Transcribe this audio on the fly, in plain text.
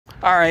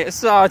Alright, I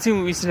saw two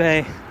movies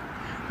today.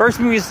 First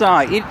movie I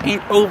saw, It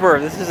Ain't Over.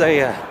 This is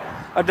a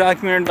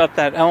documentary about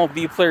that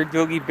MLB player,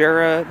 Yogi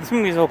Berra. This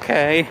movie's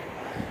okay.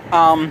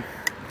 I'm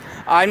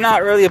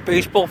not really a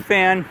baseball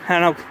fan.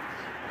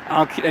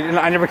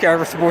 I never cared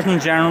for sports in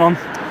general.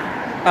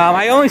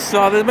 I only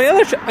saw this.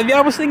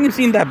 I was thinking of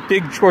seeing that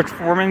big George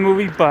Foreman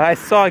movie, but I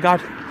saw it got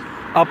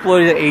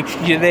uploaded to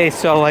HD today,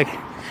 so and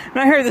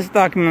I heard this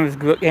document was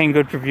getting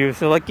good reviews,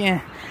 so yeah,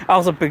 I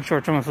was a big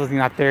George Foreman, so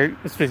not there,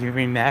 just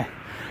reading that.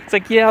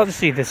 It's yeah, I'll just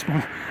see this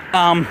one.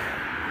 I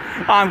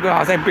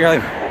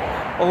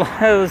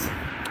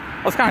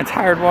was kind of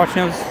tired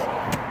watching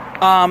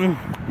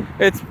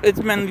this.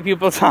 It's mainly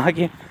people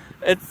talking.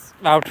 It's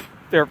about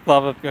their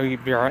love of Yogi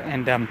Berra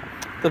and the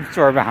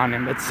story behind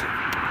him. It's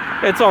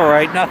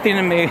alright. Nothing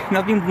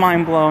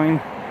mind blowing.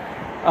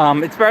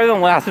 It's better than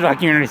the last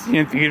documentary seen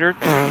in theater.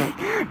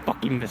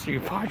 Fucking Mystery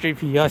Padre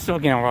P. I still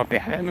can't remember how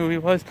bad that movie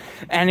was.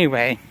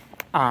 Anyway,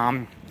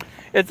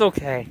 it's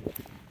okay.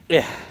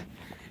 Yeah.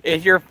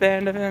 If you're a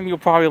fan of him, you'll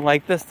probably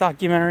like this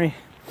documentary.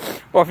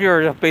 Or if you're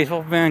a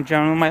baseball fan in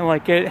general, you might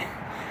like it.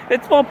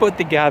 It's well put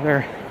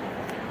together.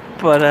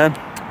 But,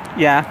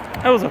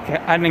 yeah, it was okay.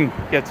 I didn't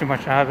get too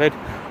much out of it.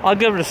 I'll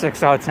give it a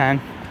 6 out of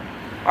 10.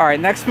 Alright,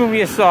 next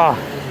movie I saw,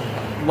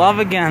 Love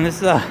Again.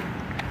 This is a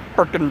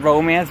freaking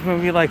romance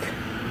movie.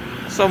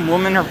 Some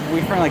woman, her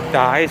boyfriend,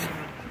 dies.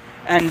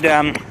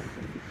 And,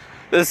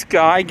 this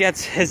guy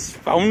gets his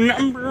phone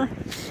number.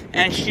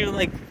 And she,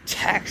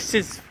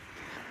 texts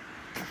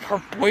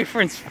her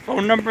boyfriend's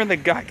phone number, and the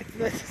guy gets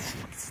this.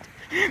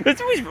 This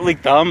movie's really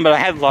dumb, but I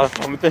had a lot of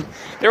fun with it.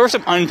 There were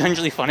some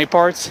unintentionally funny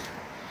parts.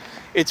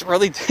 It's so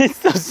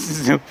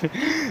stupid.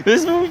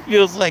 This movie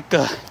feels like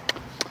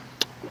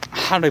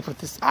how do I put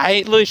this? I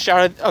literally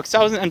shouted, because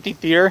I was in an empty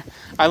theater,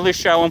 I literally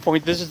shouted at one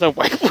point, this is a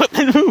white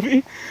woman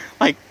movie.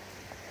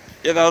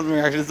 Yeah, that was my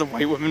reaction, it's a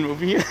white woman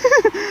movie.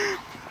 I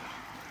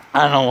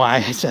don't know why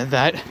I said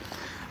that.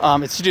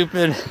 It's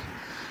stupid,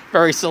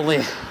 very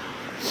silly.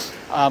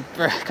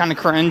 Kind of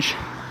cringe.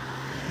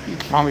 You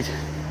probably,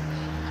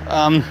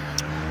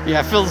 yeah,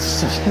 it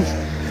feels.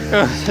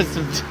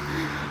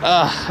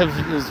 It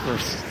was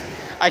worse.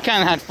 I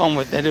kind of had fun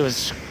with it. It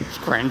was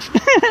cringe.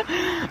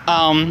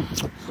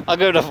 I'll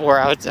go to 4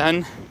 out of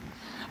 10.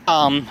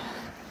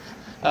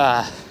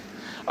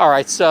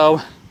 Alright,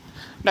 so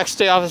next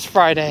day off is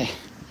Friday.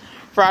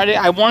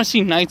 I want to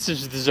see Knights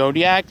of the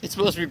Zodiac. It's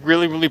supposed to be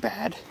really, really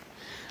bad.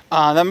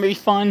 That may be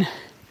fun.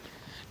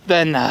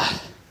 Then,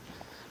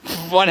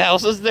 what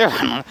else is there? I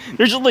don't know.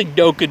 There's just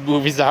no good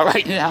movies out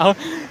right now.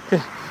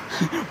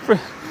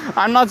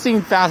 I'm not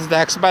seeing Fast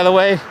X, by the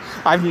way.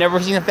 I've never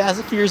seen a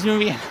Fast and Furious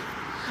movie.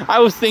 I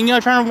was thinking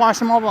of trying to watch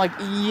them all, but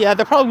yeah,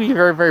 they're probably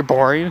very, very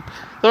boring.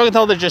 So I can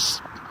tell they're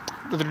just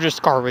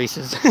car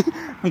races.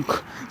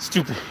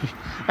 Stupid.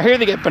 I hear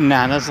they get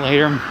bananas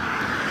later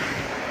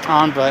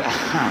on, but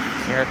I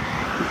don't care.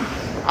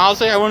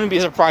 Honestly, I wouldn't be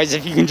surprised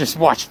if you can just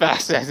watch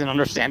Fast X and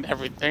understand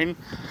everything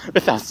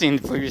without seeing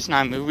the previous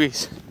 9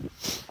 movies.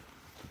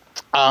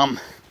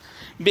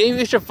 Maybe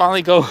we should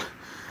finally go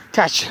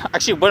catch.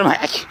 Actually, what am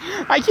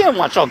I can't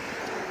watch all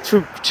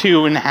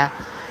two and a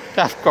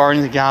half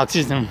Guardians of the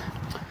Galaxies and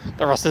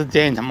the rest of the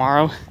day and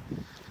tomorrow.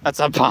 That's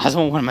not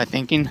possible. What am I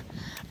thinking?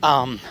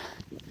 I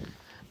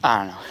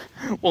don't know.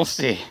 We'll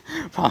see.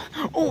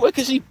 Oh, I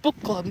can see book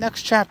club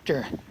next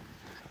chapter.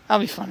 That'll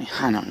be funny.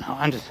 I don't know.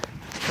 I'm just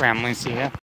rambling. See ya.